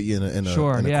don't want to put you in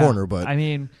a corner, but I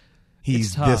mean,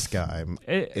 he's this guy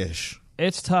ish.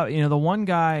 It's tough. The one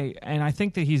guy, and I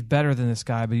think that he's better than this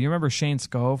guy. But you remember Shane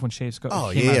Scove when Shane Scove? Oh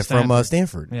yeah, from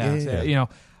Stanford. Yeah.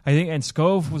 I think, and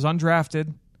Scove was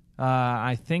undrafted.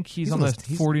 I think he's on the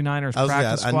 49ers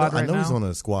practice squad right now. I know he's on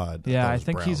a squad. Yeah, I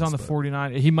think he's on the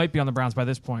 49ers. He might be on the Browns by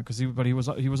this point but he was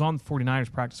on the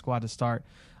 49ers practice squad to start.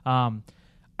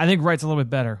 I think Wright's a little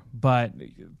bit better, but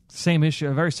same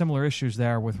issue, very similar issues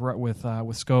there with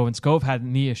Scove, and Scove had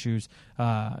knee issues,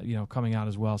 coming out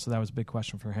as well. So that was a big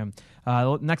question for him.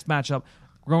 Next matchup.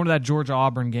 Going to that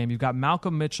Georgia-Auburn game, you've got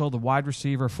Malcolm Mitchell, the wide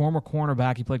receiver, former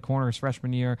cornerback. He played corner his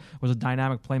freshman year, was a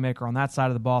dynamic playmaker on that side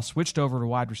of the ball, switched over to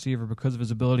wide receiver because of his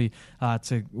ability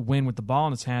to win with the ball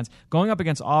in his hands. Going up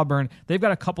against Auburn, they've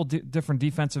got a couple different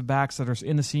defensive backs that are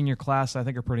in the senior class that I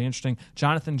think are pretty interesting.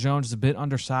 Jonathan Jones is a bit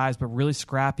undersized, but really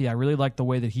scrappy. I really like the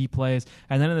way that he plays.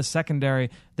 And then in the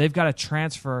secondary, they've got a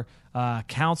transfer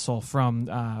Council from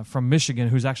Michigan,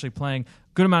 who's actually playing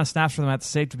good amount of snaps for them at the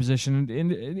safety position.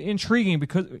 Intriguing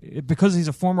because he's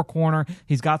a former corner.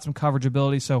 He's got some coverage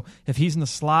ability. So if he's in the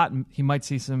slot, he might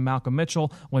see some Malcolm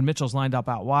Mitchell. When Mitchell's lined up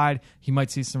out wide, he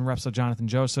might see some reps of Jonathan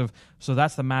Joseph. So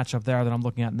that's the matchup there that I'm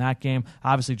looking at in that game.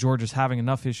 Obviously, Georgia's having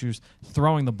enough issues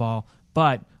throwing the ball,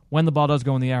 but when the ball does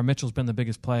go in the air, Mitchell's been the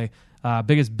biggest play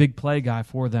biggest big play guy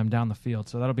for them down the field.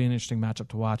 So that'll be an interesting matchup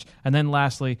to watch. And then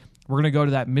lastly, we're going to go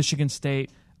to that Michigan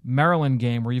State-Maryland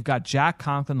game where you've got Jack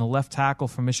Conklin, the left tackle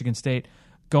from Michigan State,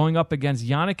 going up against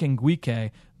Yannick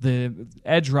Ngakoue, the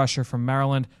edge rusher from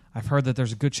Maryland. I've heard that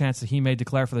there's a good chance that he may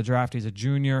declare for the draft. He's a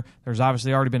junior. There's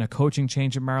obviously already been a coaching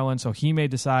change at Maryland, so he may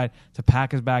decide to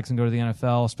pack his bags and go to the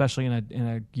NFL, especially in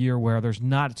a year where there's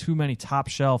not too many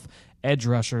top-shelf edge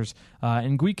rushers.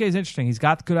 And Ngakoue is interesting. He's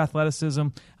got good athleticism.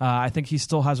 I think he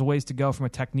still has a ways to go from a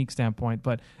technique standpoint,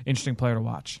 but interesting player to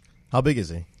watch. How big is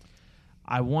he?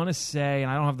 I want to say,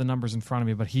 and I don't have the numbers in front of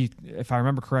me, but if I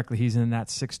remember correctly, he's in that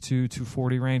 6'2",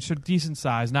 240 range. So decent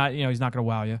size. Not, he's not going to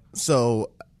wow you.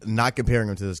 So, not comparing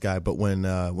him to this guy, but when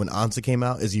Ansah came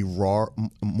out, is he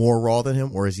more raw than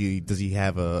him, or does he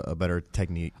have a better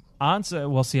technique?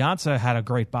 Ansah had a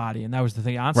great body, and that was the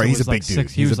thing. Ansah right, he's was a big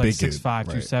dude. He was like 6'5", dude.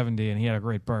 270, and he had a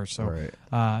great burst. So,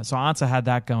 right. So Ansah had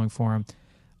that going for him.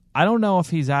 I don't know if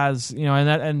he's as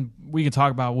and we can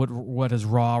talk about what does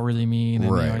raw really mean,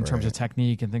 and, in terms of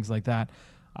technique and things like that.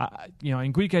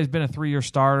 Ngakoue has been a 3-year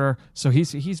starter, so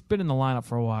he's been in the lineup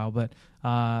for a while, but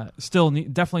still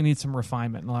definitely needs some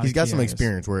refinement. He's got some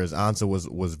experience, whereas Ansah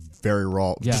was very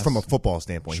raw, just from a football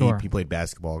standpoint. Sure. He played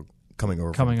basketball coming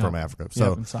from Africa,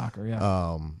 so in soccer,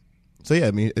 yeah. So, yeah,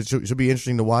 I mean, it should be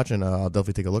interesting to watch, and I'll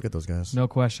definitely take a look at those guys. No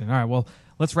question. All right, well,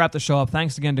 let's wrap the show up.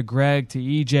 Thanks again to Greg, to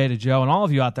EJ, to Joe, and all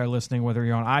of you out there listening, whether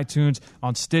you're on iTunes,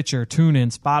 on Stitcher,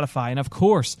 TuneIn, Spotify, and, of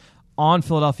course, on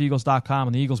PhiladelphiaEagles.com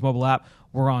and the Eagles mobile app.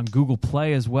 We're on Google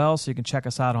Play as well, so you can check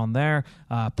us out on there.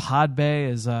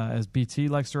 Podbay, as BT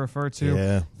likes to refer to.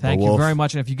 Yeah, Thank you very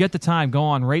much. And if you get the time, go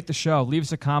on, rate the show, leave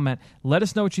us a comment, let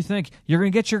us know what you think. You're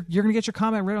gonna get your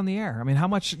comment right on the air. I mean, how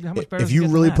much better? If you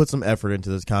really put some effort into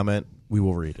this comment, we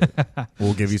will read it.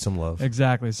 We'll give you some love.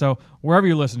 Exactly. So wherever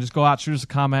you listen, just go out, shoot us a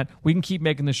comment. We can keep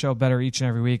making the show better each and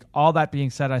every week. All that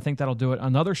being said, I think that'll do it.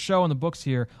 Another show in the books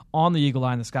here on the Eagle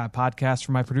Eye in the Sky podcast.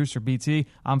 From my producer, BT,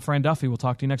 I'm Fran Duffy. We'll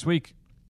talk to you next week.